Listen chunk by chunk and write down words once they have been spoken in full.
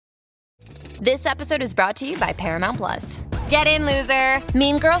This episode is brought to you by Paramount Plus. Get in, loser!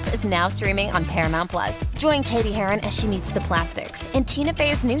 Mean Girls is now streaming on Paramount Plus. Join Katie Heron as she meets the plastics in Tina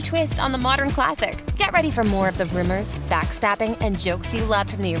Fey's new twist on the modern classic. Get ready for more of the rumors, backstabbing, and jokes you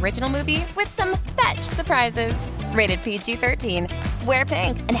loved from the original movie with some fetch surprises. Rated PG-13. Wear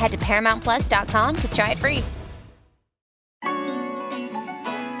pink and head to ParamountPlus.com to try it free.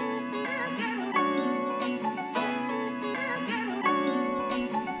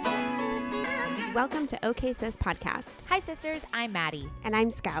 Welcome to OK Sis Podcast. Hi, sisters. I'm Maddie. And I'm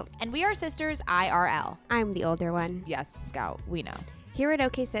Scout. And we are sisters IRL. I'm the older one. Yes, Scout. We know. Here at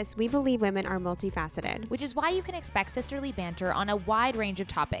OK Sis, we believe women are multifaceted. Which is why you can expect sisterly banter on a wide range of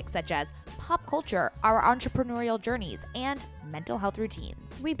topics such as pop culture, our entrepreneurial journeys, and mental health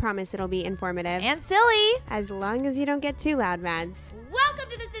routines. We promise it'll be informative. And silly. As long as you don't get too loud, Mads. Welcome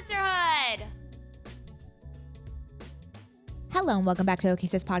to the sisterhood. Hello and welcome back to OK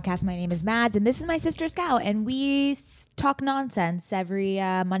Sis Podcast. My name is Mads and this is my sister Scout, and we talk nonsense every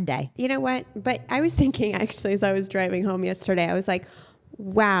Monday. You know what? But I was thinking actually as I was driving home yesterday, I was like,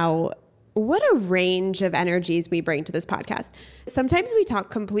 wow, what a range of energies we bring to this podcast. Sometimes we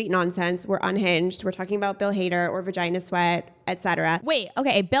talk complete nonsense. We're unhinged. We're talking about Bill Hader or vagina sweat, etc. Wait,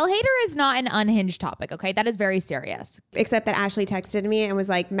 okay. Bill Hader is not an unhinged topic, okay? That is very serious. Except that Ashley texted me and was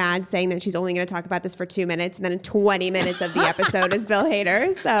like mad saying that she's only going to talk about this for 2 minutes. And then 20 minutes of the episode is Bill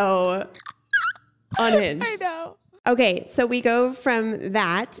Hader. So unhinged. I know. Okay, so we go from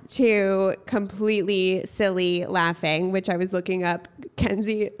that to completely silly laughing, which I was looking up.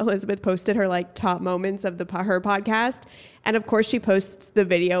 Kenzie Elizabeth posted her like top moments of her podcast. And of course she posts the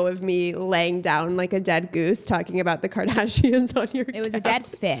video of me laying down like a dead goose talking about the Kardashians on your It was a dead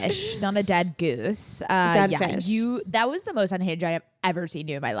fish, not a dead goose. Dead fish. That was the most unhinged I have ever seen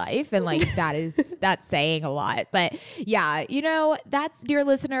you in my life. And like, that's saying a lot. But yeah, you know, that's, dear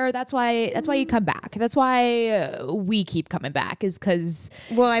listener, that's why you come back. That's why we keep coming back, is because.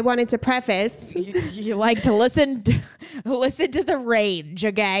 Well, I wanted to preface. You like to listen to the range,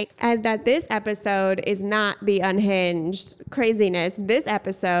 okay? And that this episode is not the unhinged craziness. This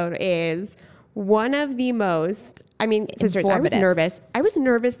episode is one of the most, sisters, I was nervous. I was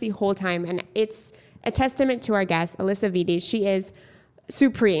nervous the whole time. And it's a testament to our guest, Alyssa Vitti. She is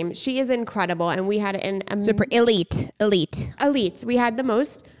supreme. She is incredible. And we had super elite. We had the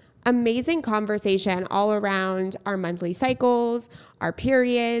most amazing conversation all around our monthly cycles, our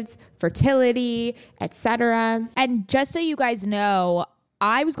periods, fertility, etc. And just so you guys know,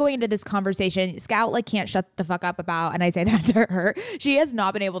 I was going into this conversation, Scout like can't shut the fuck up about, and I say that to her, she has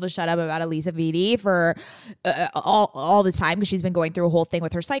not been able to shut up about Alyssa Vitti for all this time because she's been going through a whole thing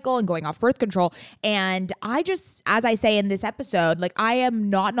with her cycle and going off birth control. And I just, as I say in this episode, like I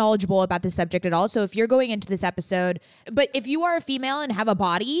am not knowledgeable about this subject at all. So if you're going into this episode, but if you are a female and have a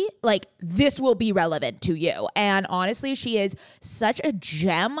body, like this will be relevant to you. And honestly, she is such a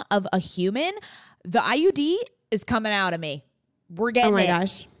gem of a human. The IUD is coming out of me. We're getting it. Oh my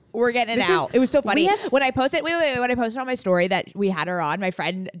gosh. We're getting it out. It was so funny. When I posted, when I posted on my story that we had her on, my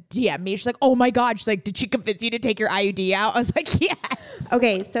friend DM'd me. She's like, oh my God. She's like, did she convince you to take your IUD out? I was like, yes.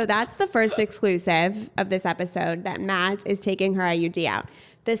 Okay, so that's the first exclusive of this episode, that Mads is taking her IUD out.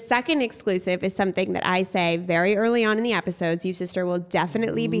 The second exclusive is something that I say very early on in the episodes. You sister will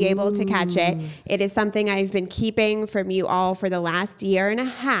definitely be able to catch it. It is something I've been keeping from you all for the last year and a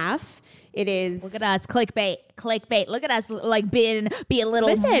half. It is. Look at us, clickbait. Look at us, like being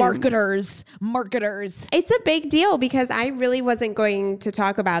little marketers. It's a big deal because I really wasn't going to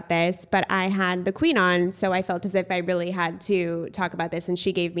talk about this, but I had the queen on, so I felt as if I really had to talk about this, and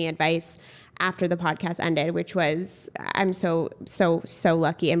she gave me advice after the podcast ended, which was, I'm so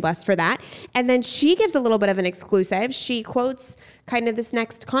lucky and blessed for that. And then she gives a little bit of an exclusive. She quotes kind of this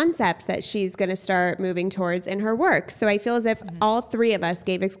next concept that she's going to start moving towards in her work. So I feel as if all three of us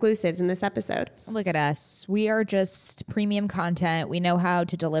gave exclusives in this episode. Look at us. We are just premium content. We know how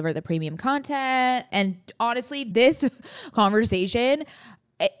to deliver the premium content. And honestly, this conversation,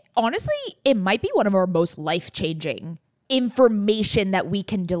 it might be one of our most life-changing information that we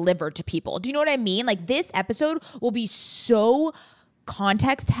can deliver to people. Do you know what I mean? Like, this episode will be so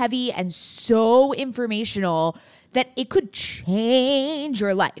context heavy and so informational that it could change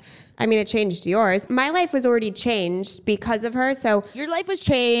your life. I mean, it changed yours. My life was already changed because of her. So your life was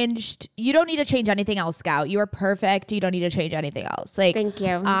changed. You don't need to change anything else, Scout. You are perfect. You don't need to change anything else. Like, thank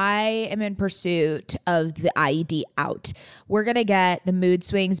you. I am in pursuit of the IED out. We're going to get the mood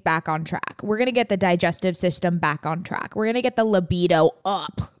swings back on track. We're going to get the digestive system back on track. We're going to get the libido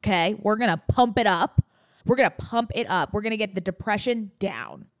up. Okay. We're going to pump it up. We're going to pump it up. We're going to get the depression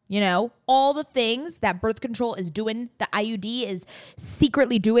down. You know, all the things that birth control is doing, the IUD is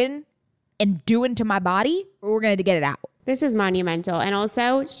secretly doing and doing to my body, we're going to get it out. This is monumental. And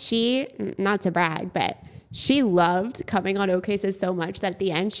also, she, not to brag, but she loved coming on OK Sis so much that at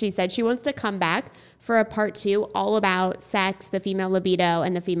the end, she said she wants to come back for a part 2 all about sex, the female libido,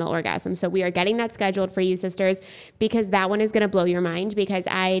 and the female orgasm. So we are getting that scheduled for you, sisters, because that one is going to blow your mind, because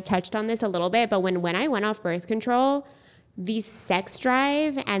I touched on this a little bit, but when I went off birth control, the sex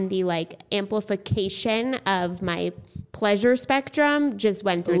drive and the like amplification of my pleasure spectrum just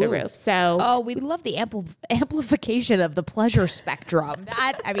went through the roof. So we love the amplification of the pleasure spectrum.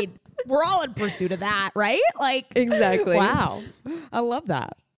 That, I mean, we're all in pursuit of that, right? Like, exactly. Wow. I love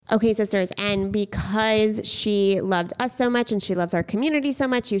that. OK Sisters, and because she loved us so much and she loves our community so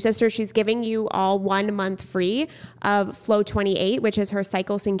much, you sisters, she's giving you all 1 month free of Flow 28, which is her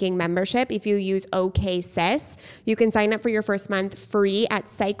cycle syncing membership. If you use OK Sis, you can sign up for your first month free at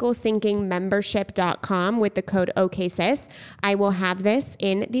cyclesyncingmembership.com with the code OK Sis. I will have this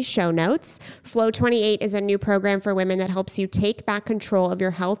in the show notes. Flow 28 is a new program for women that helps you take back control of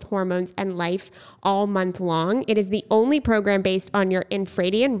your health, hormones, and life all month long. It is the only program based on your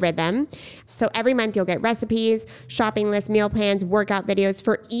infradian rhythm. So every month you'll get recipes, shopping lists, meal plans, workout videos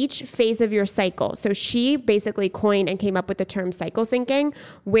for each phase of your cycle. So she basically coined and came up with the term cycle syncing,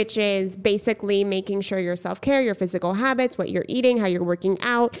 which is basically making sure your self-care, your physical habits, what you're eating, how you're working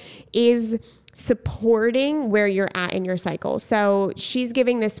out is supporting where you're at in your cycle. So she's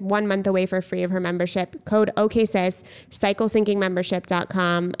giving this 1 month away for free of her membership. Code OKSIS,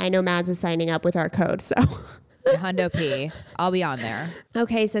 cyclesyncingmembership.com. I know Mads is signing up with our code, so... Hundo P. I'll be on there.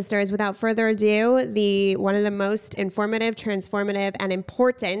 Okay, sisters, without further ado, one of the most informative, transformative, and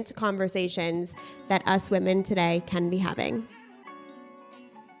important conversations that us women today can be having.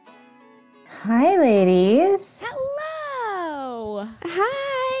 Hi, ladies. Hello.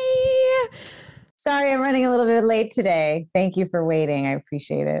 Hi. Sorry, I'm running a little bit late today. Thank you for waiting. I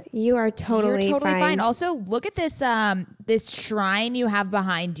appreciate it. You are totally fine. Also, look at this this shrine you have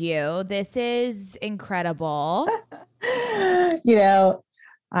behind you. This is incredible. You know,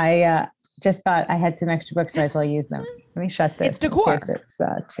 I just thought I had some extra books, might as well use them. Let me shut this. It's decor.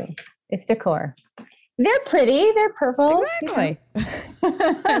 It's decor. They're pretty. They're purple. Exactly.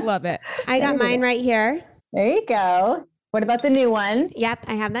 I love it. I got mine right here. There you go. What about the new one? Yep,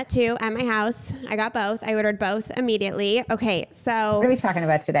 I have that too at my house. I got both. I ordered both immediately. Okay, so... What are we talking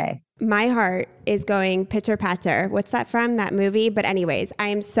about today? My heart is going pitter patter. What's that from? That movie? But anyways, I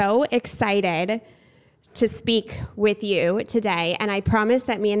am so excited to speak with you today. And I promise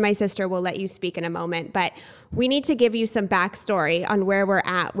that me and my sister will let you speak in a moment. But we need to give you some backstory on where we're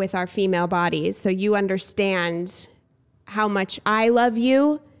at with our female bodies so you understand how much I love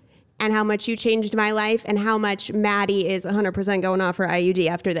you and how much you changed my life, and how much Maddie is 100% going off her IUD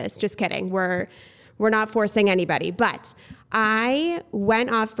after this. Just kidding. We're not forcing anybody. But I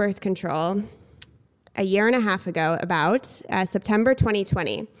went off birth control a year and a half ago, about September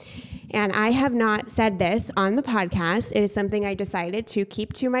 2020. And I have not said this on the podcast. It is something I decided to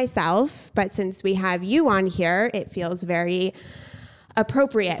keep to myself. But since we have you on here, it feels very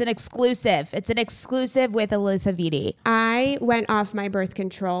appropriate. It's an exclusive. It's an exclusive with Alyssa Vitti. I went off my birth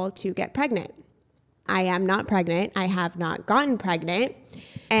control to get pregnant. I am not pregnant. I have not gotten pregnant.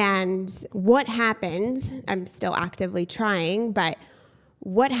 And what happened, I'm still actively trying, but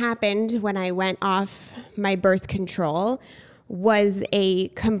what happened when I went off my birth control was a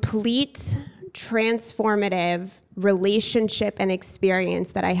complete transformative relationship and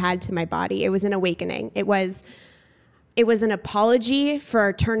experience that I had to my body. It was an awakening. It was an apology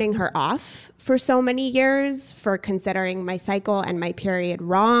for turning her off for so many years, for considering my cycle and my period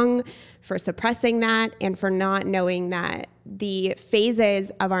wrong, for suppressing that, and for not knowing that the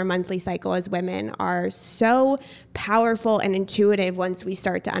phases of our monthly cycle as women are so powerful and intuitive once we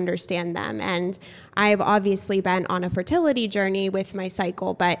start to understand them. And I've obviously been on a fertility journey with my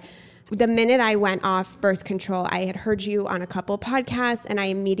cycle, but the minute I went off birth control, I had heard you on a couple podcasts, and I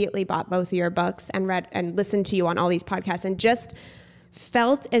immediately bought both of your books and read and listened to you on all these podcasts, and just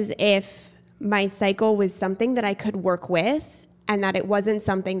felt as if my cycle was something that I could work with, and that it wasn't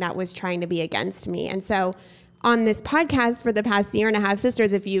something that was trying to be against me. And so on this podcast for the past year and a half,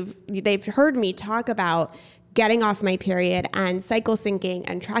 sisters, they've heard me talk about getting off my period and cycle syncing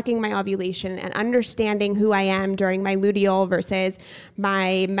and tracking my ovulation and understanding who I am during my luteal versus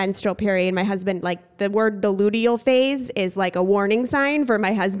my menstrual period. My husband, the luteal phase is like a warning sign for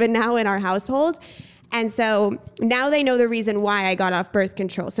my husband now in our household. And so now they know the reason why I got off birth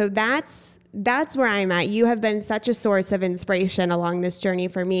control. So that's where I'm at. You have been such a source of inspiration along this journey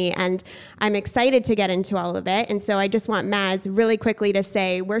for me, and I'm excited to get into all of it. And so I just want Mads really quickly to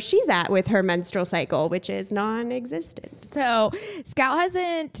say where she's at with her menstrual cycle, which is non-existent. So Scout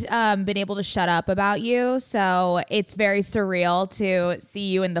hasn't been able to shut up about you, so it's very surreal to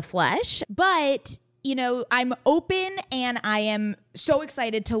see you in the flesh. But you know, I'm open and I am so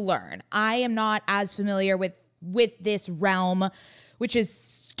excited to learn. I am not as familiar with this realm, which is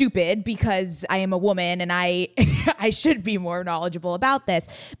stupid because I am a woman and I I should be more knowledgeable about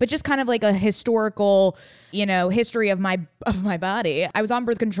this, but just kind of like a historical, you know, history of my body. I was on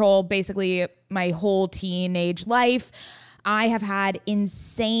birth control basically my whole teenage life. I have had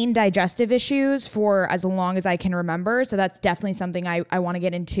insane digestive issues for as long as I can remember. So that's definitely something I want to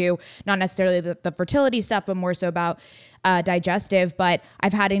get into, not necessarily the fertility stuff, but more so about digestive. But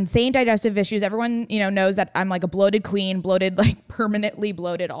I've had insane digestive issues. Everyone, you know, knows that I'm like a bloated queen, bloated, like permanently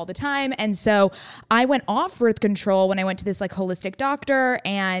bloated all the time. And so I went off birth control when I went to this like holistic doctor,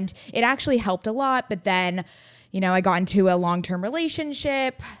 and it actually helped a lot. But then, you know, I got into a long-term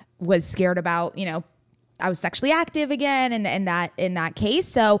relationship, was scared about, you know, I was sexually active again in that case.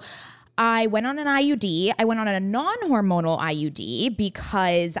 So I went on an IUD. I went on a non-hormonal IUD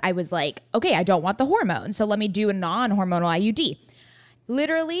because I was like, okay, I don't want the hormones, so let me do a non-hormonal IUD.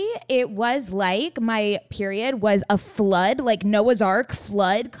 Literally, it was like my period was a flood, like Noah's Ark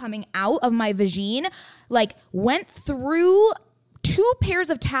flood coming out of my vagina, like went through 2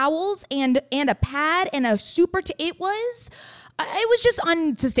 pairs of towels and a pad and a it was just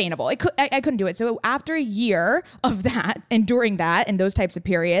unsustainable. I couldn't do it. So after a year of that, and during that and those types of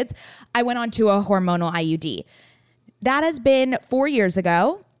periods, I went on to a hormonal IUD. That has been 4 years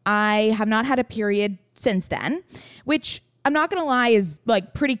ago. I have not had a period since then, which I'm not going to lie is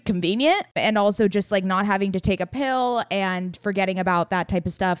like pretty convenient, and also just like not having to take a pill and forgetting about that type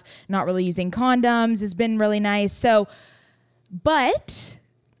of stuff, not really using condoms has been really nice. So, but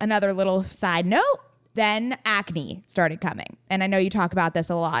another little side note, then acne started coming. And I know you talk about this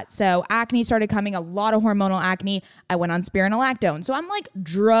a lot. So acne started coming, a lot of hormonal acne. I went on spironolactone. So I'm like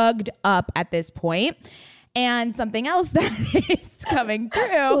drugged up at this point. And something else that is coming through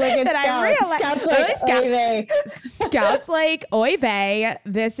that I realized. Scout's like, oy vey,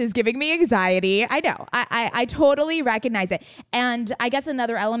 this is giving me anxiety. I know. I totally recognize it. And I guess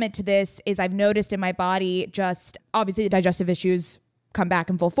another element to this is I've noticed in my body just obviously the digestive issues come back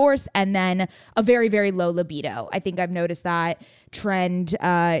in full force, and then a very, very low libido. I think I've noticed that trend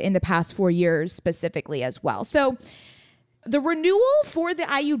in the past 4 years specifically as well. So the renewal for the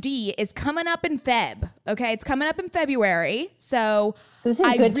IUD is coming up in Feb. Okay, it's coming up in February. So this is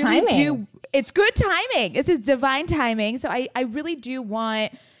good timing. It's good timing. This is divine timing. So I really do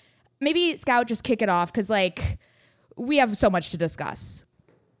want, maybe Scout just kick it off because like we have so much to discuss.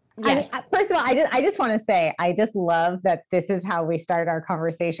 Yes. First of all, I just want to say, I just love that this is how we start our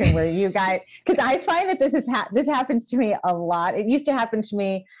conversation where you guys, because I find that this happens to me a lot. It used to happen to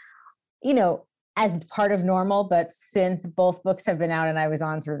me, you know, as part of normal, but since both books have been out and I was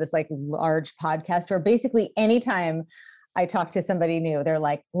on sort of this like large podcast where basically anytime I talk to somebody new, they're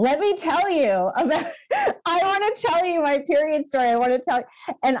like, let me tell you about, I want to tell you my period story. I want to tell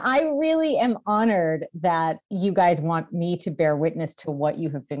you. And I really am honored that you guys want me to bear witness to what you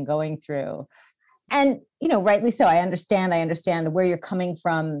have been going through. And, you know, rightly so. I understand where you're coming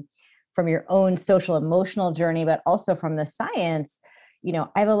from your own social emotional journey, but also from the science. You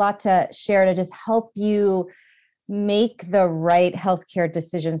know, I have a lot to share to just help you make the right healthcare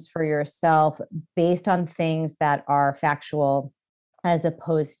decisions for yourself based on things that are factual as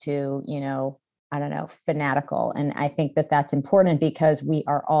opposed to, you know, I don't know, fanatical. And I think that that's important because we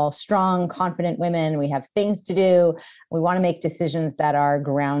are all strong, confident women. We have things to do. We want to make decisions that are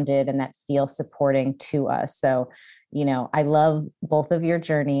grounded and that feel supporting to us. So, you know, I love both of your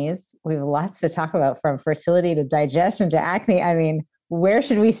journeys. We have lots to talk about, from fertility to digestion to acne. I mean, where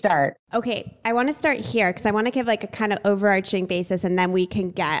should we start? Okay, I want to start here because I want to give like a kind of overarching basis, and then we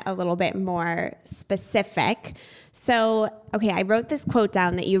can get a little bit more specific. So, okay, I wrote this quote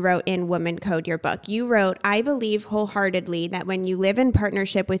down that you wrote in Woman Code, your book. You wrote, I believe wholeheartedly that when you live in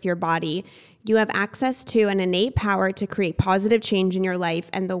partnership with your body, you have access to an innate power to create positive change in your life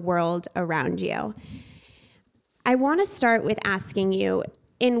and the world around you. I want to start with asking you,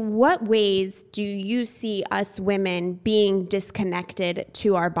 in what ways do you see us women being disconnected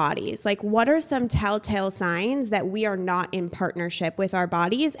to our bodies? Like, what are some telltale signs that we are not in partnership with our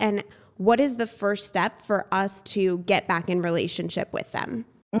bodies? And what is the first step for us to get back in relationship with them?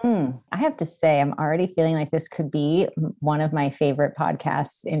 I have to say, I'm already feeling like this could be one of my favorite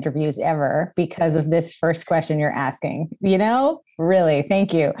podcast interviews ever because of this first question you're asking. Really,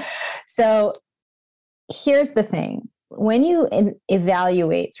 thank you. So here's the thing. When you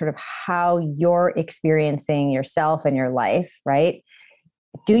evaluate sort of how you're experiencing yourself and your life, right?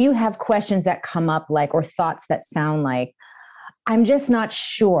 Do you have questions that come up like, or thoughts that sound like, I'm just not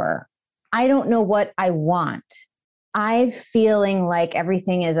sure. I don't know what I want. I'm feeling like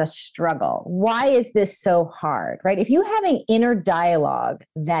everything is a struggle. Why is this so hard, right? If you're having inner dialogue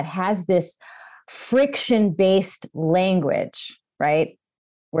that has this friction-based language, right?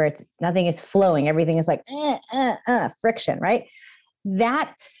 Where it's nothing is flowing, everything is like friction, right?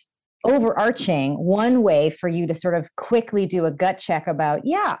 That's overarching one way for you to sort of quickly do a gut check about,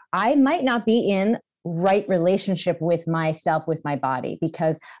 yeah, I might not be in right relationship with myself, with my body,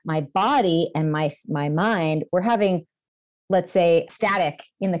 because my body and my mind, we're having, let's say, static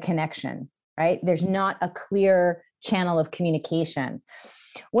in the connection, right? There's not a clear channel of communication.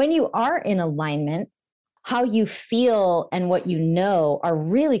 When you are in alignment, how you feel and what you know are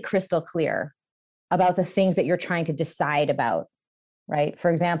really crystal clear about the things that you're trying to decide about, right? For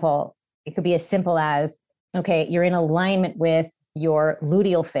example, it could be as simple as, okay, you're in alignment with your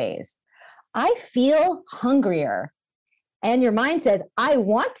luteal phase. I feel hungrier. And your mind says, I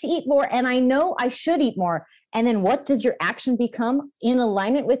want to eat more and I know I should eat more. And then what does your action become in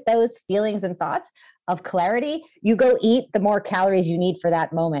alignment with those feelings and thoughts of clarity? You go eat the more calories you need for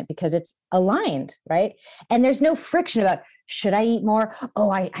that moment because it's aligned, right? And there's no friction about, should I eat more?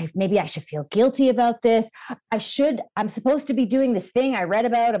 Oh, maybe I should feel guilty about this. I'm supposed to be doing this thing I read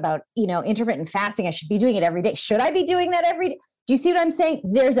about, intermittent fasting. I should be doing it every day. Should I be doing that every day? Do you see what I'm saying?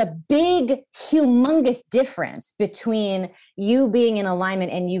 There's a big, humongous difference between you being in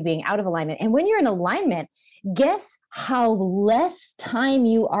alignment and you being out of alignment. And when you're in alignment, guess how less time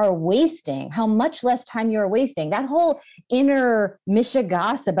you are wasting, how much less time you're wasting. That whole inner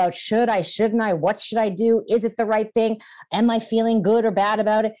mishigas about should I, shouldn't I, what should I do? Is it the right thing? Am I feeling good or bad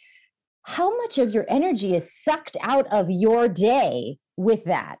about it? How much of your energy is sucked out of your day with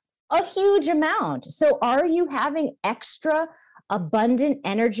that? A huge amount. So are you having extra abundant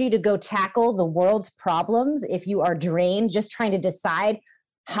energy to go tackle the world's problems if you are drained just trying to decide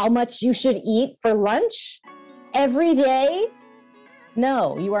how much you should eat for lunch every day?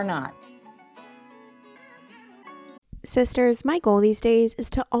 No, you are not. Sisters, my goal these days is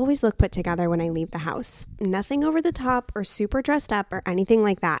to always look put together when I leave the house. Nothing over the top or super dressed up or anything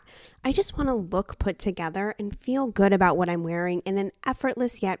like that. I just want to look put together and feel good about what I'm wearing in an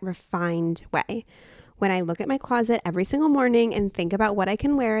effortless yet refined way. When I look at my closet every single morning and think about what I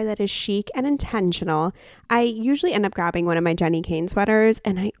can wear that is chic and intentional, I usually end up grabbing one of my Jenni Kayne sweaters,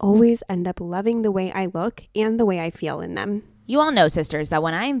 and I always end up loving the way I look and the way I feel in them. You all know, sisters, that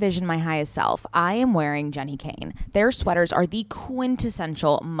when I envision my highest self, I am wearing Jenni Kayne. Their sweaters are the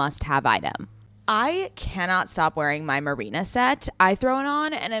quintessential must-have item. I cannot stop wearing my Marina set. I throw it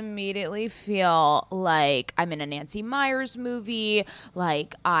on and immediately feel like I'm in a Nancy Meyers movie,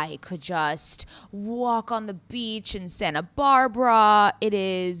 like I could just walk on the beach in Santa Barbara. It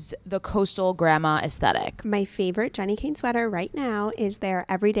is the coastal grandma aesthetic. My favorite Jenni Kayne sweater right now is their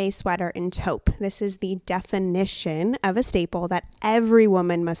everyday sweater in taupe. This is the definition of a staple that every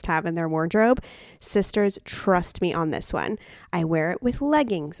woman must have in their wardrobe. Sisters, trust me on this one. I wear it with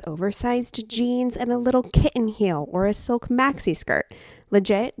leggings, oversized jeans, and a little kitten heel or a silk maxi skirt.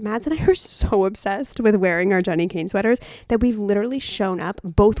 Legit, Mads and I are so obsessed with wearing our Jenni Kayne sweaters that we've literally shown up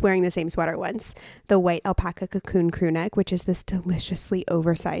both wearing the same sweater once. The white alpaca cocoon crew neck, which is this deliciously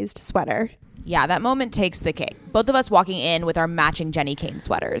oversized sweater. Yeah, that moment takes the cake. Both of us walking in with our matching Jenni Kayne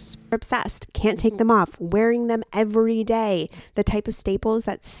sweaters. We're obsessed. Can't take them off. Wearing them every day. The type of staples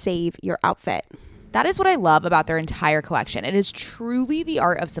that save your outfit. That is what I love about their entire collection. It is truly the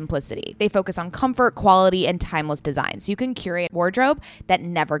art of simplicity. They focus on comfort, quality, and timeless designs. You can curate a wardrobe that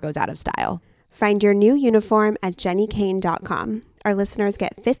never goes out of style. Find your new uniform at jennikayne.com. Our listeners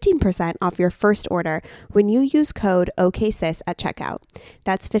get 15% off your first order when you use code OKSIS at checkout.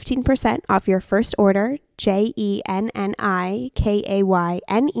 That's 15% off your first order, JENNIKAYNE.com,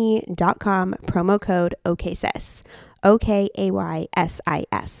 promo code OKSIS. OKAYSIS.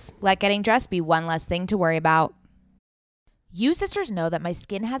 Let getting dressed be one less thing to worry about. You sisters know that my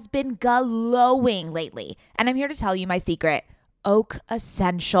skin has been glowing lately, and I'm here to tell you my secret. Oak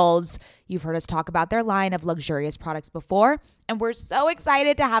Essentials. You've heard us talk about their line of luxurious products before, and we're so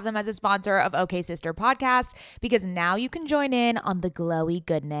excited to have them as a sponsor of OK Sister Podcast because now you can join in on the glowy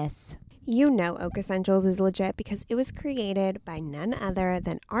goodness. You know Oak Essentials is legit because it was created by none other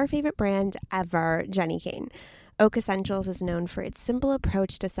than our favorite brand ever, Jenni Kayne. Oak Essentials is known for its simple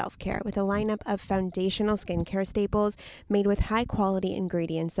approach to self-care with a lineup of foundational skincare staples made with high-quality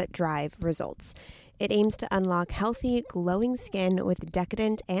ingredients that drive results. It aims to unlock healthy, glowing skin with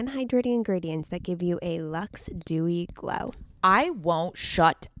decadent and hydrating ingredients that give you a luxe, dewy glow. I won't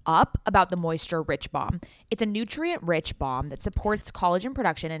shut up about the Moisture Rich Balm. It's a nutrient-rich balm that supports collagen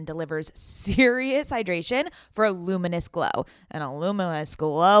production and delivers serious hydration for a luminous glow. And a luminous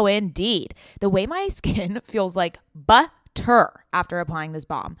glow indeed. The way my skin feels like butter after applying this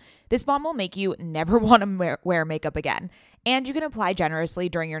balm. This balm will make you never want to wear makeup again. And you can apply generously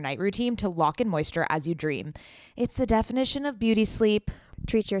during your night routine to lock in moisture as you dream. It's the definition of beauty sleep.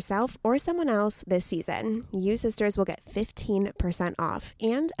 Treat yourself or someone else this season. You sisters will get 15% off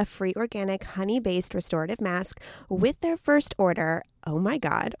and a free organic honey-based restorative mask with their first order. Oh my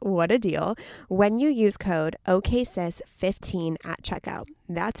God, what a deal. When you use code OKSIS15 at checkout.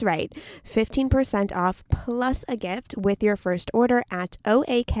 That's right, 15% off plus a gift with your first order at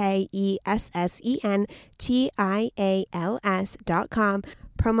OAKESSENTIALS.com.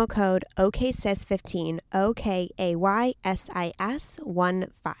 Promo code OKSIS15,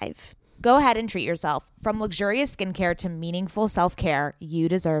 OKAYSIS15. Go ahead and treat yourself. From luxurious skincare to meaningful self-care, you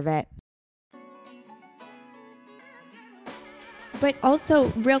deserve it. But also,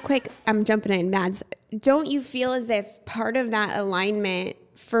 real quick, I'm jumping in, Mads. Don't you feel as if part of that alignment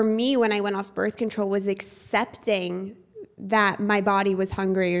for me when I went off birth control was accepting that my body was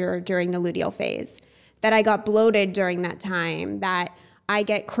hungrier during the luteal phase, that I got bloated during that time, that I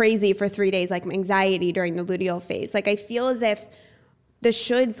get crazy for 3 days, like anxiety during the luteal phase. Like I feel as if the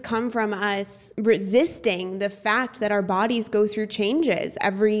shoulds come from us resisting the fact that our bodies go through changes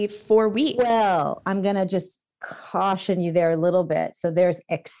every 4 weeks. Well, I'm going to just caution you there a little bit. So there's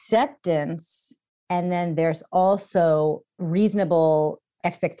acceptance, and then there's also reasonable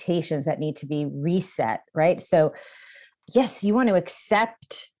expectations that need to be reset, right? So yes, you want to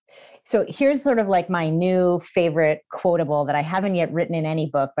accept. So here's sort of like my new favorite quotable that I haven't yet written in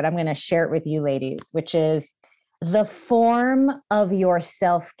any book, but I'm going to share it with you ladies, which is, the form of your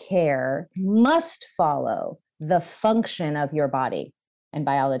self-care must follow the function of your body and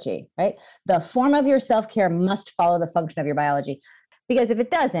biology, right? The form of your self-care must follow the function of your biology. Because if it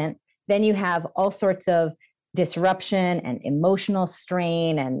doesn't, then you have all sorts of disruption and emotional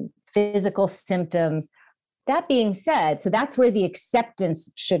strain and physical symptoms. That being said, so that's where the acceptance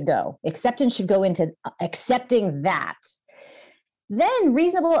should go. Acceptance should go into accepting that. Then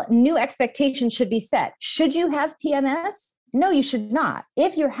reasonable new expectations should be set. Should you have PMS? No, you should not.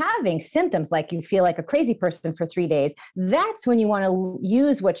 If you're having symptoms like you feel like a crazy person for 3 days, that's when you want to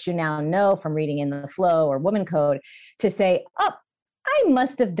use what you now know from reading in the Flow or Woman Code to say, oh, I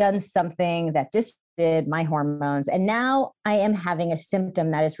must have done something that disrupted my hormones. And now I am having a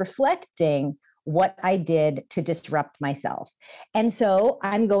symptom that is reflecting what I did to disrupt myself. And so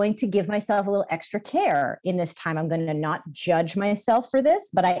I'm going to give myself a little extra care in this time. I'm going to not judge myself for this,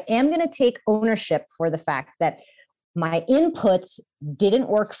 but I am going to take ownership for the fact that my inputs didn't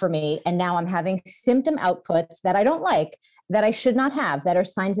work for me. And now I'm having symptom outputs that I don't like, that I should not have, that are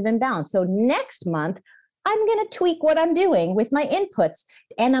signs of imbalance. So next month, I'm going to tweak what I'm doing with my inputs,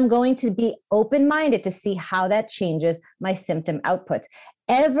 and I'm going to be open-minded to see how that changes my symptom outputs.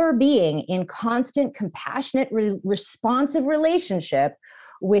 Ever being in constant, compassionate, responsive relationship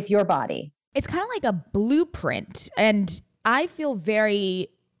with your body. It's kind of like a blueprint. And I feel very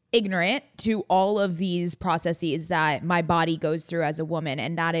ignorant to all of these processes that my body goes through as a woman.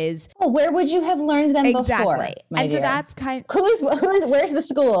 And that is... Oh, where would you have learned them before? Exactly. And dear? So that's kind of... Where's the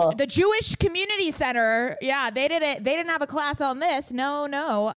school? The Jewish Community Center. Yeah, they didn't have a class on this. No.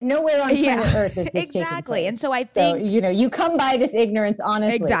 Nowhere on planet Earth is this exactly. And so I think... So, you come by this ignorance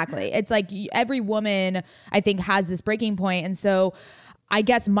honestly. Exactly. It's like every woman, I think, has this breaking point. And so I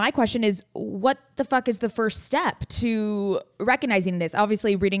guess my question is, what the fuck is the first step to recognizing this?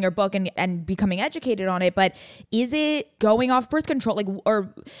 Obviously, reading your book and becoming educated on it, but is it going off birth control? Like,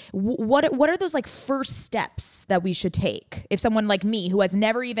 or what are those like first steps that we should take if someone like me who has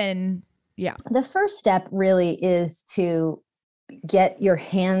never even, The first step really is to get your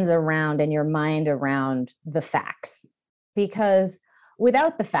hands around and your mind around the facts, because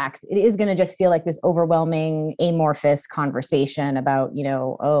without the facts, it is going to just feel like this overwhelming, amorphous conversation about,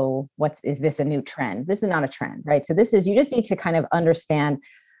 is this a new trend? This is not a trend, right? So you just need to kind of understand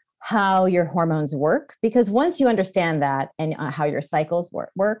how your hormones work, because once you understand that and how your cycles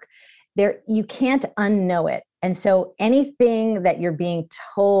work, you can't unknow it. And so anything that you're being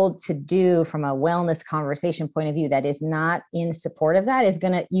told to do from a wellness conversation point of view that is not in support of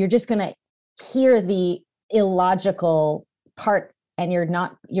that you're just going to hear the illogical part and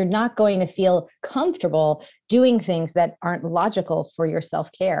you're not going to feel comfortable doing things that aren't logical for your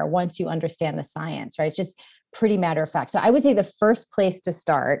self-care once you understand the science, right? It's just pretty matter of fact. So I would say the first place to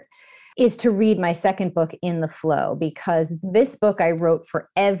start is to read my second book, In the Flow, because this book I wrote for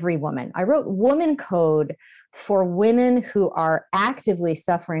every woman. I wrote Woman Code for women who are actively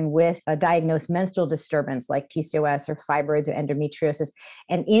suffering with a diagnosed menstrual disturbance like PCOS or fibroids or endometriosis.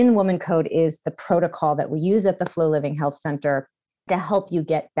 And in Woman Code is the protocol that we use at the Flow Living Health Center to help you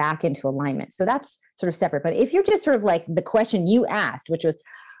get back into alignment. So that's sort of separate. But if you're just sort of like the question you asked, which was,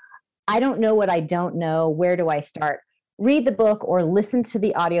 I don't know what I don't know, where do I start? Read the book or listen to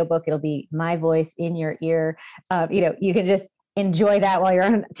the audiobook. It'll be my voice in your ear. You can just enjoy that while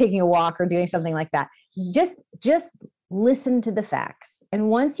you're taking a walk or doing something like that. Just listen to the facts. And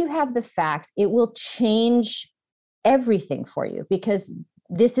once you have the facts, it will change everything for you, because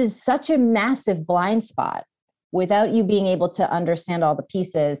this is such a massive blind spot. Without you being able to understand all the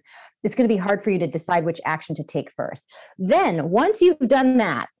pieces, it's going to be hard for you to decide which action to take first. Then once you've done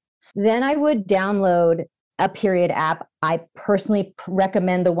that, then I would download a period app. I personally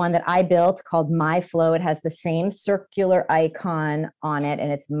recommend the one that I built called MyFlow. It has the same circular icon on it,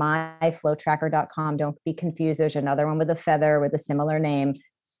 and it's myflowtracker.com. Don't be confused. There's another one with a feather with a similar name.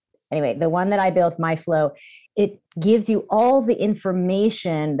 Anyway, the one that I built, MyFlow, it gives you all the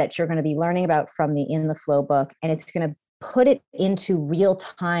information that you're going to be learning about from the In the Flow book, and it's going to put it into real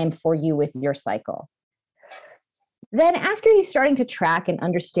time for you with your cycle. Then after you're starting to track and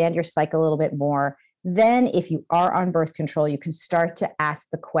understand your cycle a little bit more, then if you are on birth control, you can start to ask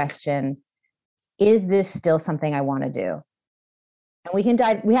the question, is this still something I want to do?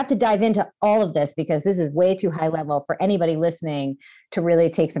 And we have to dive into all of this because this is way too high level for anybody listening to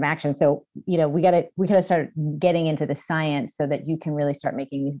really take some action. So, we gotta start getting into the science so that you can really start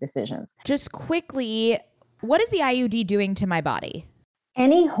making these decisions. Just quickly, what is the IUD doing to my body?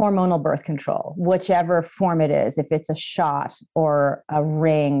 Any hormonal birth control, whichever form it is, if it's a shot or a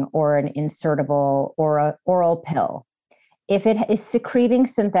ring or an insertable or an oral pill, if it is secreting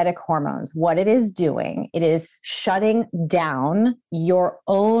synthetic hormones, what it is doing, it is shutting down your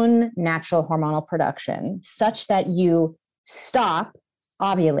own natural hormonal production such that you stop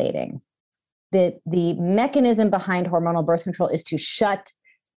ovulating. The mechanism behind hormonal birth control is to shut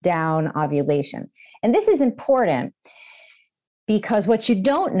down ovulation. And this is important because what you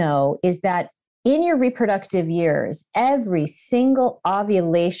don't know is that in your reproductive years, every single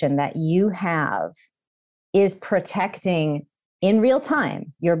ovulation that you have is protecting in real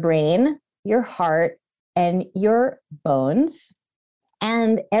time your brain, your heart, and your bones.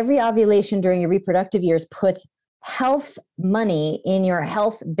 And every ovulation during your reproductive years puts health money in your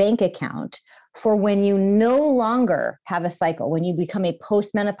health bank account for when you no longer have a cycle, when you become a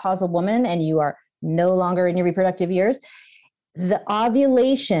postmenopausal woman and you are no longer in your reproductive years. The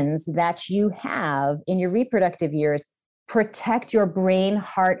ovulations that you have in your reproductive years protect your brain,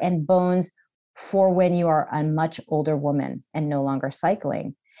 heart, and bones for when you are a much older woman and no longer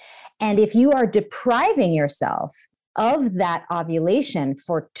cycling. And if you are depriving yourself of that ovulation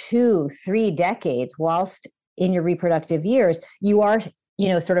for 2-3 decades whilst in your reproductive years, you are,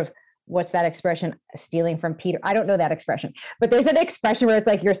 sort of, what's that expression? Stealing from Peter. I don't know that expression, but there's an expression where it's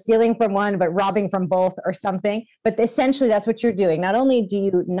like you're stealing from one, but robbing from both or something. But essentially that's what you're doing. Not only do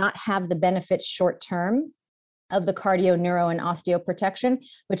you not have the benefits short-term of the cardio, neuro, and osteo protection,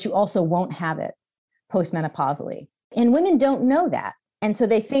 but you also won't have it postmenopausally. And women don't know that. And so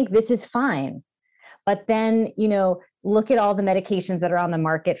they think this is fine. But then, look at all the medications that are on the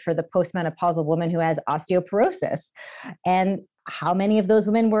market for the postmenopausal woman who has osteoporosis. And how many of those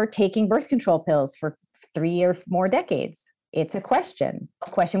women were taking birth control pills for 3 or more decades? It's a question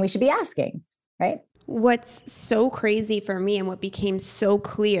we should be asking, right? What's so crazy for me and what became so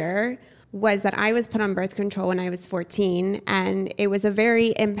clear was that I was put on birth control when I was 14, and it was a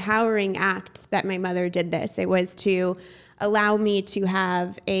very empowering act that my mother did this. It was to allow me to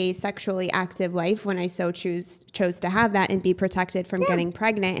have a sexually active life when I so chose to have that and be protected from getting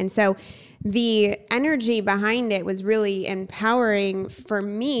pregnant. And so the energy behind it was really empowering for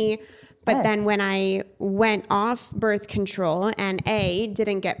me. But then when I went off birth control and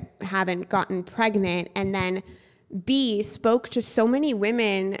haven't gotten pregnant, and then B, spoke to so many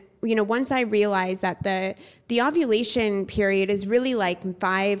women, once I realized that the ovulation period is really like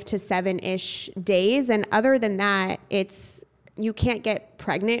 5 to 7-ish days. And other than that, you can't get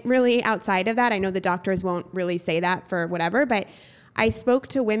pregnant really outside of that. I know the doctors won't really say that for whatever, but I spoke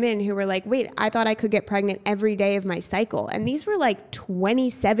to women who were like, wait, I thought I could get pregnant every day of my cycle. And these were like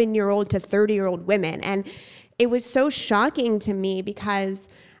 27-year-old to 30-year-old women. And it was so shocking to me because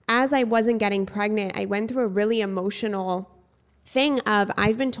as I wasn't getting pregnant, I went through a really emotional thing of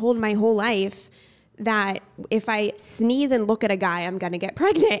I've been told my whole life that if I sneeze and look at a guy, I'm going to get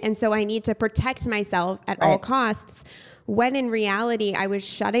pregnant. And so I need to protect myself at all costs. When in reality, I was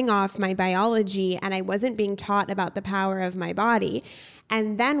shutting off my biology and I wasn't being taught about the power of my body.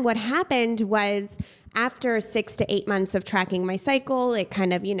 And then what happened was after 6 to 8 months of tracking my cycle, it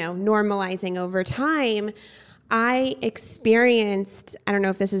kind of, normalizing over time, I experienced, I don't know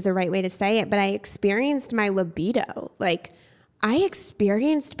if this is the right way to say it, but I experienced my libido. Like, I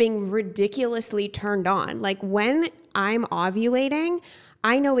experienced being ridiculously turned on. Like, when I'm ovulating,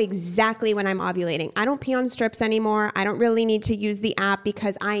 I know exactly when I'm ovulating. I don't pee on strips anymore. I don't really need to use the app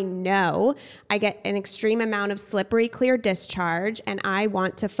because I know I get an extreme amount of slippery, clear discharge, and I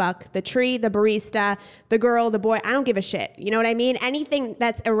want to fuck the tree, the barista, the girl, the boy. I don't give a shit. You know what I mean? Anything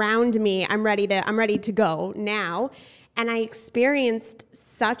that's around me, I'm ready to go now. And I experienced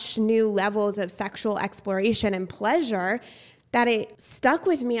such new levels of sexual exploration and pleasure that it stuck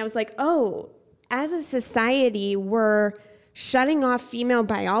with me. I was like, oh, as a society, we're shutting off female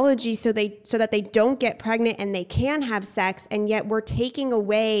biology so that they don't get pregnant and they can have sex, and yet we're taking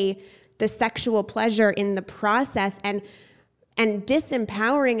away the sexual pleasure in the process and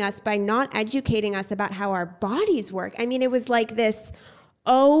disempowering us by not educating us about how our bodies work. I mean, it was like this,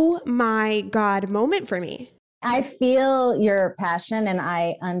 oh my God moment for me. I feel your passion, and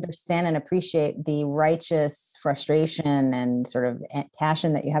I understand and appreciate the righteous frustration and sort of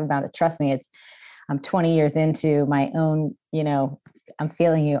passion that you have about it. Trust me, I'm 20 years into my own, I'm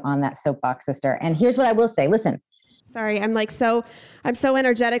feeling you on that soapbox, sister. And here's what I will say. Listen. Sorry, I'm so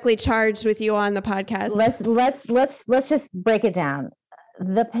energetically charged with you on the podcast. Let's just break it down.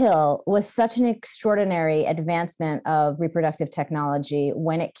 The pill was such an extraordinary advancement of reproductive technology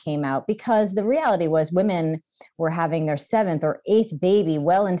when it came out, because the reality was women were having their 7th or 8th baby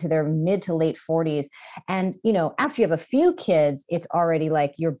well into their mid to late 40s. And, after you have a few kids, it's already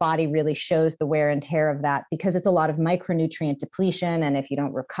like your body really shows the wear and tear of that, because it's a lot of micronutrient depletion. And if you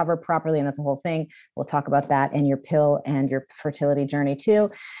don't recover properly, and that's a whole thing, we'll talk about that in your pill and your fertility journey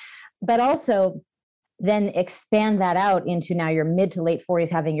too. But also, then expand that out into now your mid to late 40s,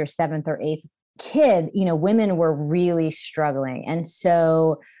 having your 7th or 8th kid, women were really struggling. And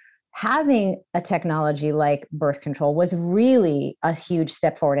so having a technology like birth control was really a huge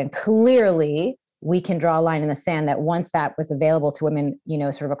step forward. And clearly we can draw a line in the sand that once that was available to women,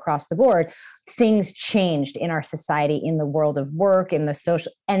 sort of across the board, things changed in our society, in the world of work, in the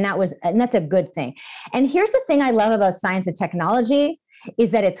social, and that's a good thing. And here's the thing I love about science and technology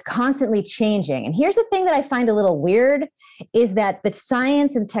is that it's constantly changing. And here's the thing that I find a little weird is that the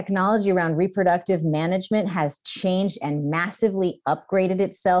science and technology around reproductive management has changed and massively upgraded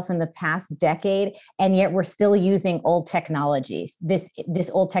itself in the past decade. And yet we're still using old technologies, this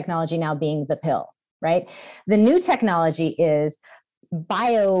old technology now being the pill, right? The new technology is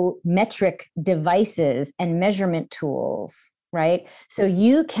biometric devices and measurement tools, right? So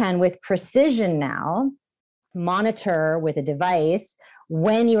you can, with precision now, monitor with a device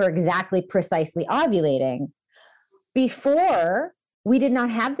when you are exactly precisely ovulating. Before, we did not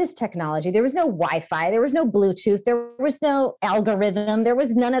have this technology. There was no Wi-Fi, there was no Bluetooth, there was no algorithm, there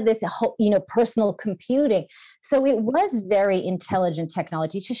was none of this, personal computing. So it was very intelligent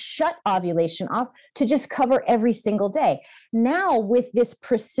technology to shut ovulation off, to just cover every single day. Now, with this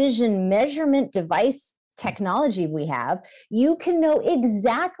precision measurement device technology we have, you can know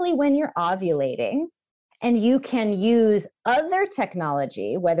exactly when you're ovulating. And you can use other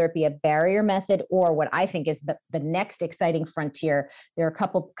technology, whether it be a barrier method or what I think is the next exciting frontier. There are a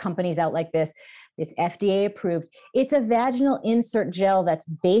couple companies out like this. It's FDA approved. It's a vaginal insert gel that's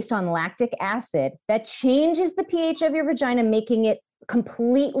based on lactic acid that changes the pH of your vagina, making it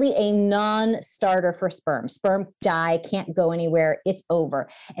completely a non-starter for sperm. Sperm die, can't go anywhere, it's over.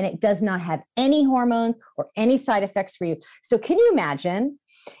 And it does not have any hormones or any side effects for you. So can you imagine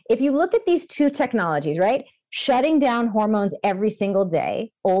if you look at these two technologies, right? Shutting down hormones every single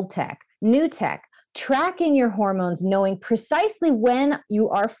day, old tech, new tech, tracking your hormones, knowing precisely when you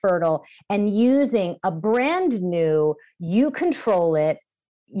are fertile, and using a brand new, you control it,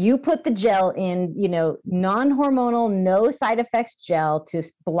 you put the gel in, non-hormonal, no side effects gel to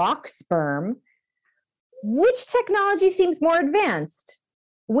block sperm. Which technology seems more advanced?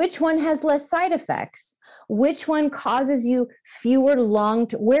 Which one has less side effects? Which one causes you fewer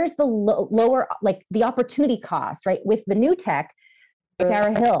where's the lower, like the opportunity cost, right? With the new tech,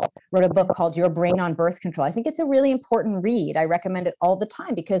 Sarah Hill wrote a book called Your Brain on Birth Control. I think it's a really important read. I recommend it all the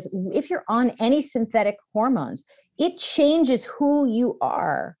time, because if you're on any synthetic hormones, it changes who you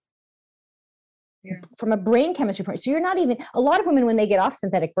are. Yeah. From a brain chemistry point. So you're not even, a lot of women, when they get off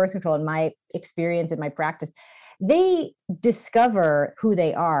synthetic birth control, in my experience, in my practice, they discover who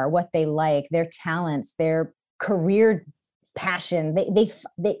they are, what they like, their talents, their career passion,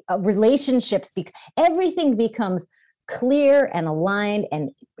 relationships, everything becomes clear and aligned and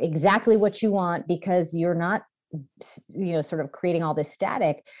exactly what you want, because you're not, sort of creating all this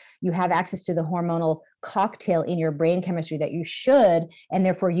static. You have access to the hormonal cocktail in your brain chemistry that you should, and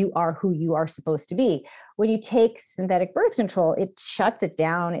therefore you are who you are supposed to be. When you take synthetic birth control, it shuts it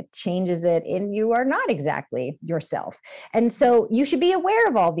down, it changes it, and you are not exactly yourself. And so you should be aware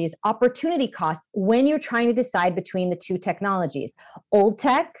of all these opportunity costs when you're trying to decide between the two technologies, old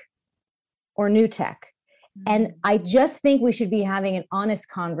tech or new tech. And I just think we should be having an honest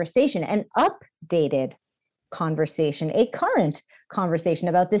conversation, an updated conversation, a current conversation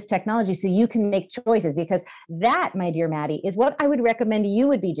about this technology, so you can make choices, because that, my dear Maddie, is what I would recommend you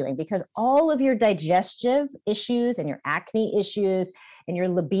would be doing, because all of your digestive issues and your acne issues and your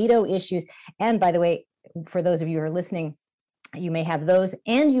libido issues, and by the way, for those of you who are listening, you may have those,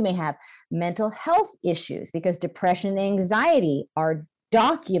 and you may have mental health issues, because depression and anxiety are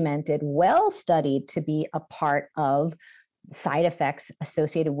documented, well studied to be a part of side effects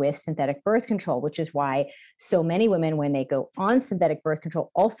associated with synthetic birth control, which is why so many women, when they go on synthetic birth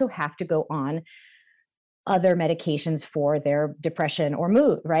control, also have to go on other medications for their depression or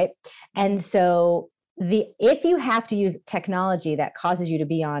mood, right? And so if you have to use technology that causes you to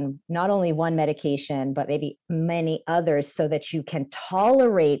be on not only one medication, but maybe many others, so that you can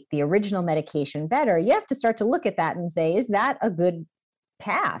tolerate the original medication better, you have to start to look at that and say, is that a good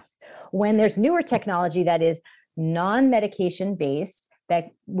path? When there's newer technology that is non-medication based, that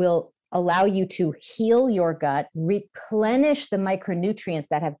will allow you to heal your gut, replenish the micronutrients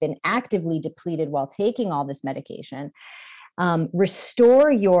that have been actively depleted while taking all this medication, restore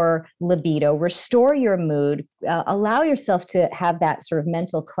your libido, restore your mood, allow yourself to have that sort of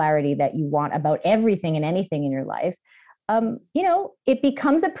mental clarity that you want about everything and anything in your life. It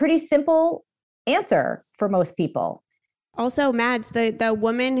becomes a pretty simple answer for most people. Also, Mads, the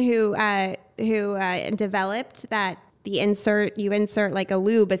woman who developed that, you insert like a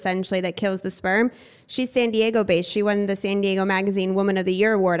lube essentially that kills the sperm. She's San Diego based. She won the San Diego Magazine Woman of the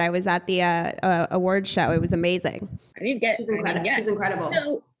Year award. I was at the award show. It was amazing. She's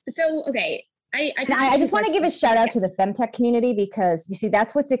incredible. So okay. I just want to give a shout out to the femtech community, because you see,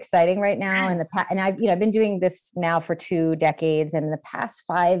 that's what's exciting right now. And I've been doing this now for 2 decades, and in the past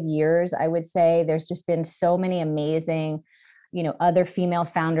 5 years, I would say there's just been so many amazing, other female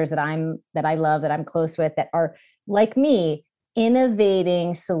founders that I love, that I'm close with, that are like me,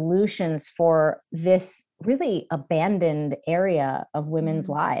 innovating solutions for this really abandoned area of women's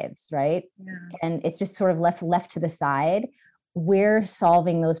lives, right? Yeah. And it's just sort of left to the side. We're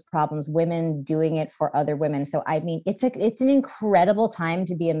solving those problems, women doing it for other women. So, I mean, it's an incredible time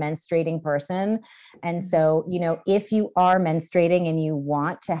to be a menstruating person. And so, if you are menstruating and you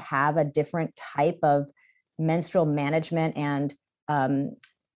want to have a different type of menstrual management and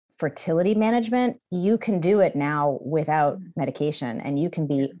fertility management, you can do it now without medication, and you can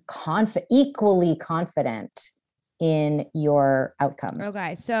be equally confident in your outcomes.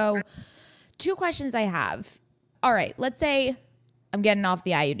 Okay. So 2 questions I have. All right, let's say I'm getting off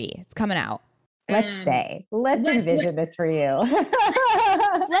the IUD. It's coming out. Let's envision this for you.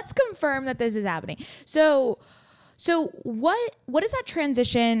 Let's confirm that this is happening. So what is that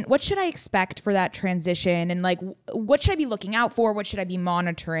transition? What should I expect for that transition? And like, what should I be looking out for? What should I be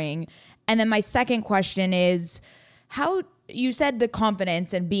monitoring? And then my second question is, how you said the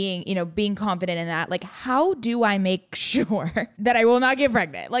confidence and being confident in that, like, how do I make sure that I will not get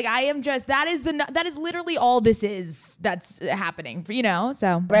pregnant? Like, I am just, that is literally all that's happening,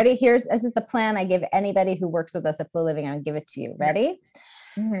 so. Ready? This is the plan I give anybody who works with us at Flow Living. I'm gonna give it to you. Ready?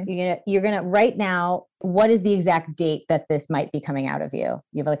 Mm-hmm. You're gonna right now, what is the exact date that this might be coming out of you?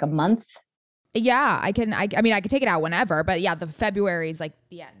 You have like a month? Yeah, I can take it out whenever, but yeah, the February is like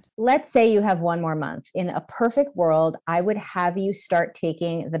the end. Let's say you have 1 more month. In a perfect world, I would have you start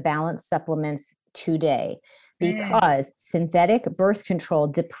taking the Balance supplements today, because synthetic birth control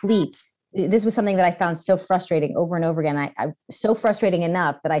depletes. This was something that I found so frustrating over and over again. I so frustrating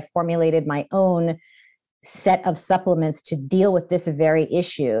enough that I formulated my own set of supplements to deal with this very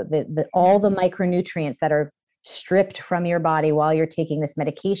issue. All the micronutrients that are stripped from your body while you're taking this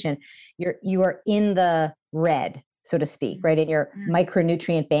medication, you are in the red, so to speak, right, in your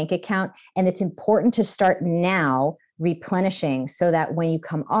micronutrient bank account. And it's important to start now replenishing, so that when you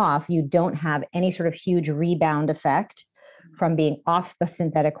come off, you don't have any sort of huge rebound effect from being off the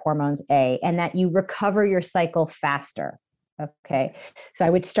synthetic hormones, and that you recover your cycle faster. Okay. So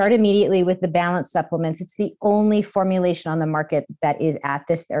I would start immediately with the Balance supplements. It's the only formulation on the market that is at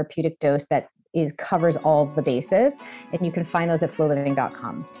this therapeutic dose that covers all the bases. And you can find those at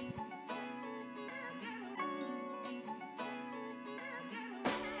flowliving.com.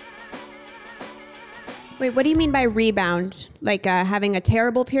 Wait, what do you mean by rebound? Like having a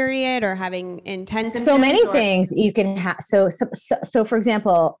terrible period or having intense symptoms? So many things you can have. So for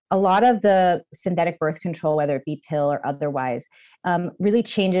example, a lot of the synthetic birth control, whether it be pill or otherwise, really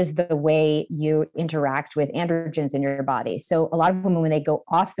changes the way you interact with androgens in your body. So a lot of women, when they go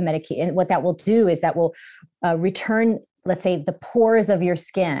off the medication, what that will do is that will return, let's say, the pores of your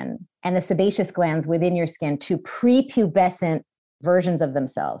skin and the sebaceous glands within your skin to prepubescent versions of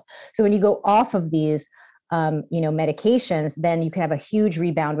themselves. So when you go off of these medications, then you can have a huge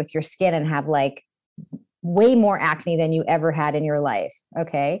rebound with your skin and have like way more acne than you ever had in your life.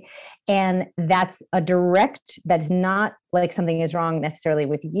 Okay. And that's not like something is wrong necessarily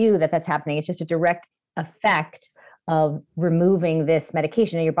with you that's happening. It's just a direct effect of removing this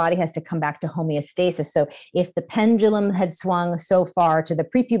medication, and your body has to come back to homeostasis. So if the pendulum had swung so far to the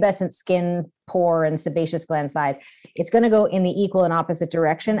prepubescent skin, pore, and sebaceous gland size, it's going to go in the equal and opposite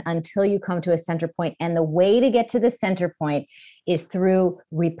direction until you come to a center point. And the way to get to the center point is through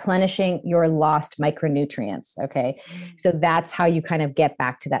replenishing your lost micronutrients. Okay. So that's how you kind of get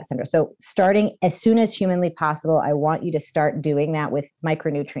back to that center. So starting as soon as humanly possible, I want you to start doing that with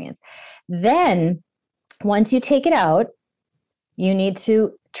micronutrients. Then once you take it out, you need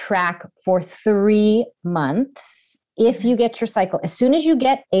to track for 3 months. If you get your cycle, as soon as you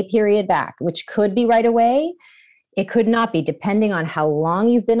get a period back, which could be right away, it could not be, depending on how long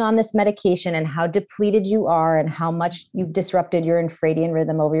you've been on this medication and how depleted you are and how much you've disrupted your infradian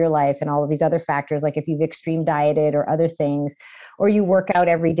rhythm over your life and all of these other factors, like if you've extreme dieted or other things, or you work out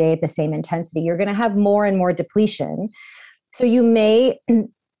every day at the same intensity, you're going to have more and more depletion. So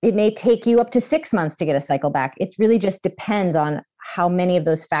it may take you up to 6 months to get a cycle back. It really just depends on how many of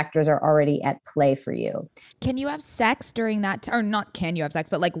those factors are already at play for you. Can you have sex during that or not can you have sex,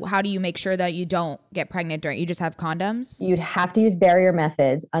 but like how do you make sure that you don't get pregnant you just have condoms? You'd have to use barrier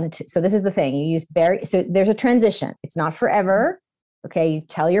methods. So this is the thing, you use so there's a transition. It's not forever. Okay. You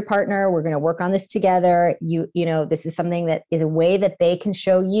tell your partner, we're going to work on this together. This is something that is a way that they can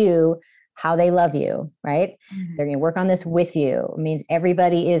show you how they love you, right? Mm-hmm. They're going to work on this with you. It means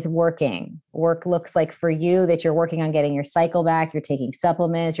everybody is working. Work looks like for you that you're working on getting your cycle back. You're taking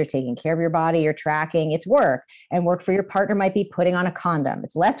supplements, you're taking care of your body, you're tracking. It's work. And work for your partner might be putting on a condom.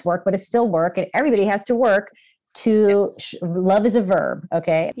 It's less work, but it's still work. And everybody has to work to love is a verb.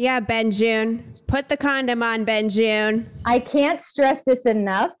 Okay. Yeah. Benjune, put the condom on, Benjune. I can't stress this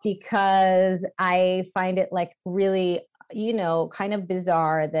enough because I find it like really kind of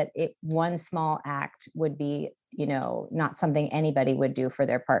bizarre that one small act would be, not something anybody would do for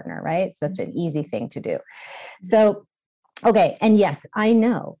their partner, right? Such an easy thing to do. So, okay. And yes, I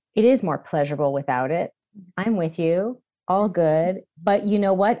know it is more pleasurable without it. I'm with you. All good. But you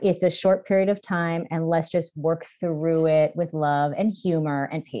know what? It's a short period of time, and let's just work through it with love and humor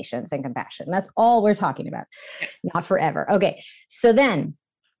and patience and compassion. That's all we're talking about. Not forever. Okay. So then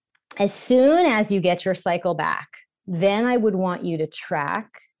as soon as you get your cycle back, then I would want you to track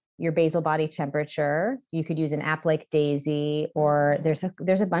your basal body temperature. You could use an app like Daisy, or there's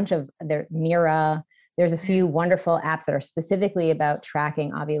a bunch of Mira. There's a few wonderful apps that are specifically about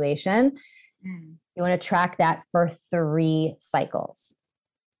tracking ovulation. You want to track that for 3 cycles.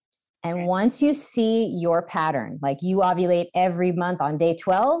 And once you see your pattern, like you ovulate every month on day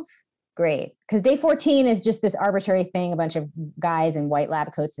 12, great. Because day 14 is just this arbitrary thing. A bunch of guys in white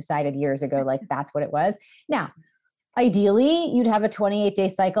lab coats decided years ago, like that's what it was. Now, ideally, you'd have a 28-day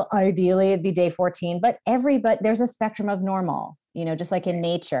cycle. Ideally, it'd be day 14, but there's a spectrum of normal, just like in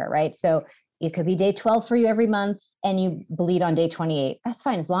nature, right? So it could be day 12 for you every month and you bleed on day 28. That's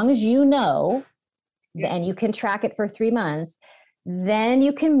fine. As long as you know, and you can track it for 3 months, then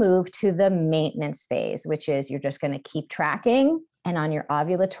you can move to the maintenance phase, which is you're just going to keep tracking. And on your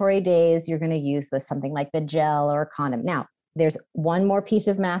ovulatory days, you're going to use something like the gel or a condom. Now, there's one more piece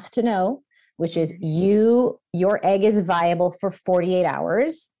of math to know, which is your egg is viable for 48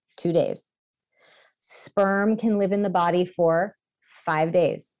 hours, 2 days. Sperm can live in the body for 5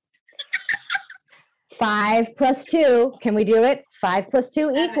 days. 5 plus 2, can we do it? 5 plus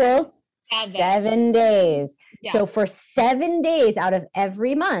 2 equals 7 days. Yeah. So for 7 days out of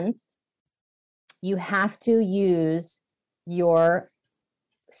every month, you have to use your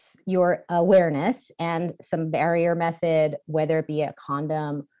awareness and some barrier method, whether it be a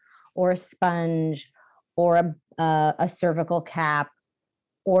condom or a sponge or a cervical cap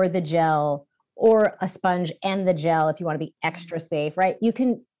or the gel or a sponge and the gel if you want to be extra safe, right? You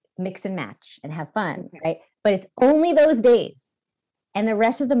can mix and match and have fun, right? But it's only those days. And the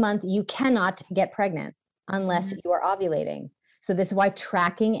rest of the month, you cannot get pregnant unless you are ovulating. So this is why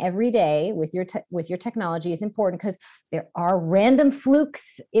tracking every day with your technology is important, because there are random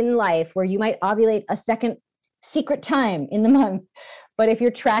flukes in life where you might ovulate a second secret time in the month. But if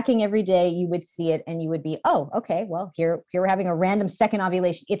you're tracking every day, you would see it and you would be, oh, okay, well, here we're having a random second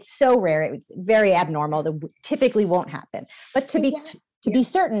ovulation. It's so rare. It's very abnormal. That typically won't happen. But to be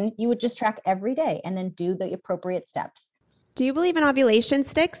certain, you would just track every day and then do the appropriate steps. Do you believe in ovulation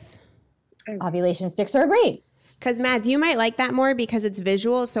sticks? Ovulation sticks are great. Because Mads, you might like that more because it's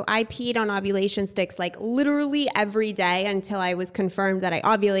visual. So I peed on ovulation sticks like literally every day until I was confirmed that I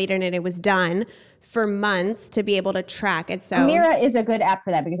ovulated and it was done for months to be able to track it. So Mira is a good app for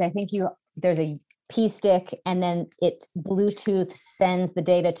that, because I think there's a pee stick and then it Bluetooth sends the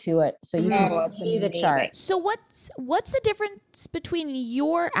data to it. So you can see the chart. So what's the difference between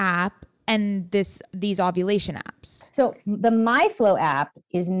your app and these ovulation apps? So the MyFlow app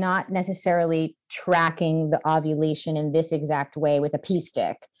is not necessarily tracking the ovulation in this exact way with a pee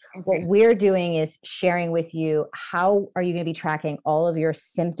stick. Okay. What we're doing is sharing with you how are you going to be tracking all of your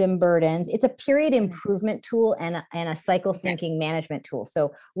symptom burdens. It's a period improvement tool and a cycle syncing management tool.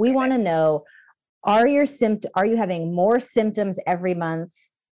 So we want to know, are you having more symptoms every month?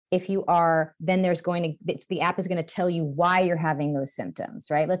 If you are, then the app is going to tell you why you're having those symptoms,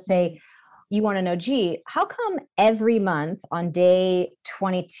 right? Let's say you want to know, gee, how come every month on day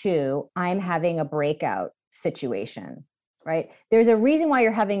 22, I'm having a breakout situation, right? There's a reason why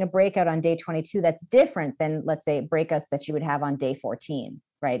you're having a breakout on day 22 that's different than, let's say, breakouts that you would have on day 14,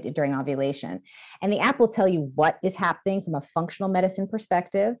 right, during ovulation. And the app will tell you what is happening from a functional medicine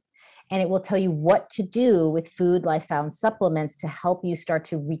perspective. And it will tell you what to do with food, lifestyle, and supplements to help you start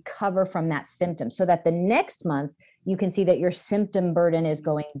to recover from that symptom, so that the next month you can see that your symptom burden is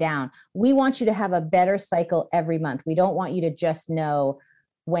going down. We want you to have a better cycle every month. We don't want you to just know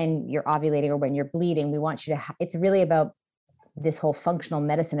when you're ovulating or when you're bleeding. We want you to, it's really about this whole functional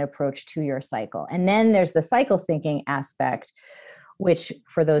medicine approach to your cycle. And then there's the cycle syncing aspect, which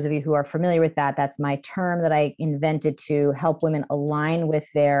for those of you who are familiar with that, that's my term that I invented to help women align with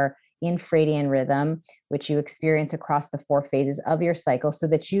their infradian rhythm, which you experience across the 4 phases of your cycle, so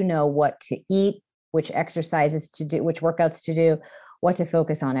that you know what to eat, which exercises to do, which workouts to do, what to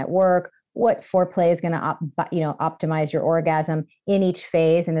focus on at work, what foreplay is going to optimize your orgasm in each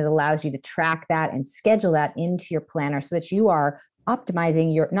phase. And it allows you to track that and schedule that into your planner so that you are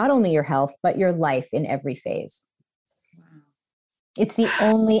optimizing not only your health, but your life in every phase. Wow. It's the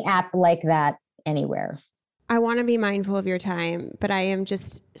only app like that anywhere. I want to be mindful of your time, but I am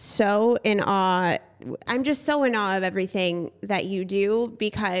just so in awe. I'm just so in awe of everything that you do,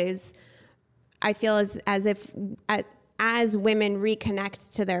 because I feel as if as women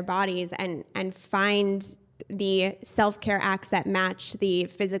reconnect to their bodies and find the self-care acts that match the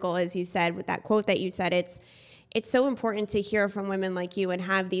physical, as you said, with that quote that you said, it's so important to hear from women like you and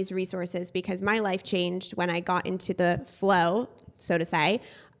have these resources, because my life changed when I got into the flow, so to say,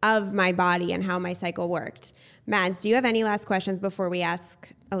 of my body and how my cycle worked. Mads, do you have any last questions before we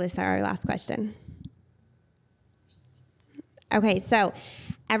ask Alyssa our last question? Okay, so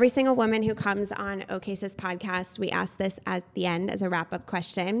every single woman who comes on OK Sis podcast, we ask this at the end as a wrap-up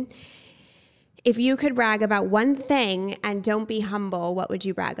question. If you could brag about one thing and don't be humble, what would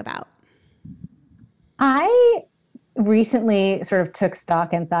you brag about? I recently sort of took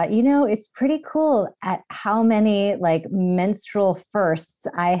stock and thought, it's pretty cool at how many menstrual firsts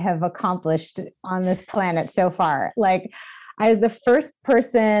I have accomplished on this planet so far. I was the first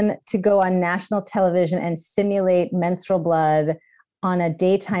person to go on national television and simulate menstrual blood on a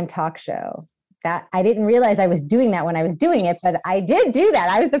daytime talk show. That I didn't realize I was doing that when I was doing it, but I did do that.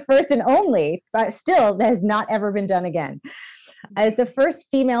 I was the first and only, but still that has not ever been done again. I was the first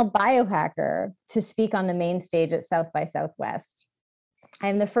female biohacker to speak on the main stage at South by Southwest.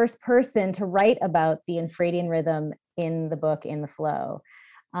 I'm the first person to write about the infradian rhythm in the book, In the Flow.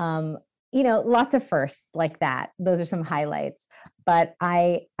 Lots of firsts like that. Those are some highlights. But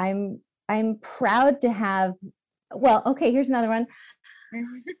I'm proud to have. Well, okay, here's another one.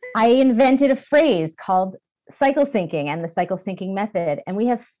 I invented a phrase called cycle syncing and the cycle syncing method. And we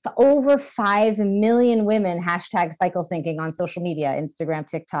have over 5 million women hashtag cycle syncing on social media, Instagram,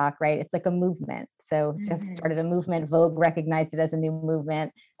 TikTok, right? It's like a movement. So Jeff started a movement. Vogue recognized it as a new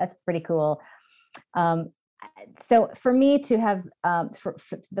movement. That's pretty cool. So for me to have, for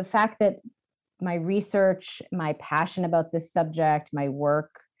the fact that my research, my passion about this subject, my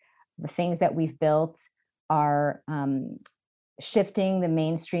work, the things that we've built are shifting the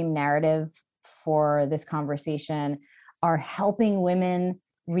mainstream narrative for this conversation, are helping women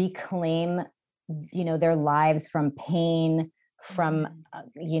reclaim, their lives from pain, from,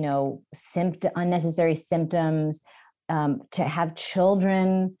 unnecessary symptoms, to have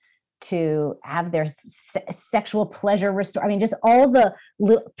children, to have their sexual pleasure restored. I mean, just all the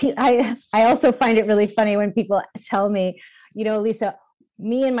little, I also find it really funny when people tell me, Lisa,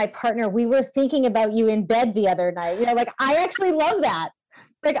 me and my partner, we were thinking about you in bed the other night. Like, I actually love that.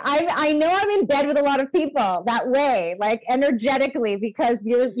 Like, I know I'm in bed with a lot of people that way, like energetically, because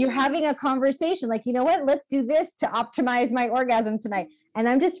you're having a conversation like, you know what, let's do this to optimize my orgasm tonight. And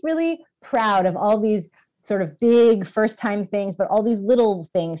I'm just really proud of all these sort of big first time things, but all these little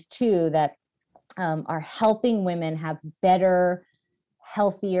things too, that are helping women have better,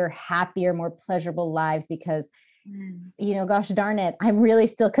 healthier, happier, more pleasurable lives. Because, gosh darn it, I'm really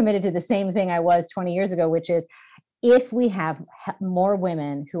still committed to the same thing I was 20 years ago, which is, if we have more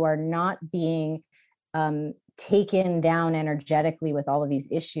women who are not being taken down energetically with all of these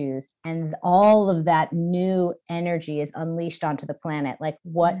issues, and all of that new energy is unleashed onto the planet, like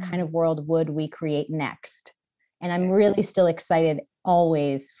what kind of world would we create next? And I'm really still excited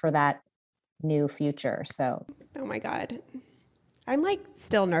always for that new future. So, oh my God. I'm like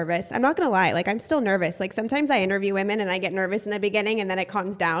still nervous. I'm not going to lie. Like, I'm still nervous. Like, sometimes I interview women and I get nervous in the beginning and then it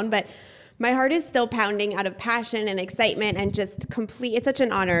calms down, but my heart is still pounding out of passion and excitement and just it's such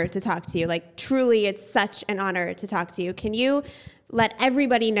an honor to talk to you. Like, truly, it's such an honor to talk to you. Can you let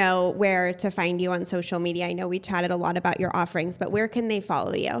everybody know where to find you on social media? I know we chatted a lot about your offerings, but where can they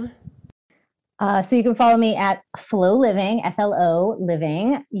follow you? So you can follow me at Flow Living, FLO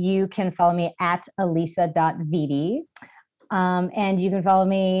Living. You can follow me at elisa.vidi. And you can follow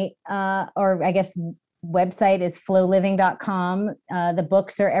me, or I guess website is flowliving.com. The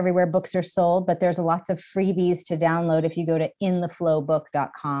books are everywhere books are sold, but there's lots of freebies to download if you go to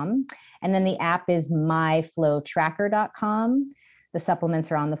intheflowbook.com. And then the app is myflowtracker.com. The supplements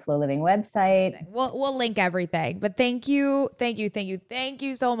are on the Flow Living website. We'll link everything. But thank you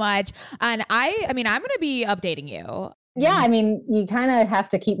so much. And I'm going to be updating you. Yeah, I mean, you kind of have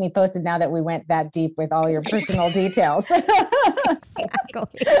to keep me posted now that we went that deep with all your personal details. Exactly.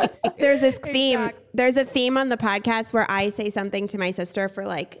 There's this theme. Exactly. There's a theme on the podcast where I say something to my sister for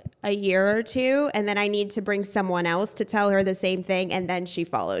like a year or two, and then I need to bring someone else to tell her the same thing, and then she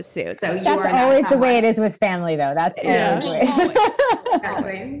follows suit. So that's always the way it is with family, though. That's always the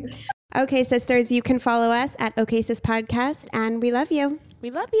way. Okay, sisters, you can follow us at OK Sis Podcast, and we love you. We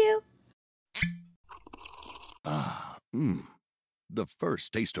love you. The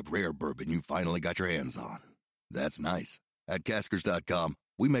first taste of rare bourbon you finally got your hands on. That's nice. At Caskers.com,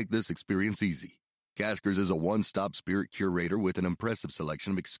 we make this experience easy. Caskers is a one-stop spirit curator with an impressive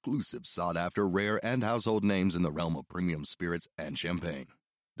selection of exclusive, sought-after, rare, and household names in the realm of premium spirits and champagne.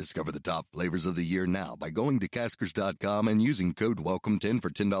 Discover the top flavors of the year now by going to Caskers.com and using code WELCOME10 for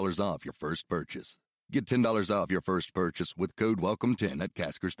 $10 off your first purchase. Get $10 off your first purchase with code WELCOME10 at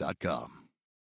Caskers.com.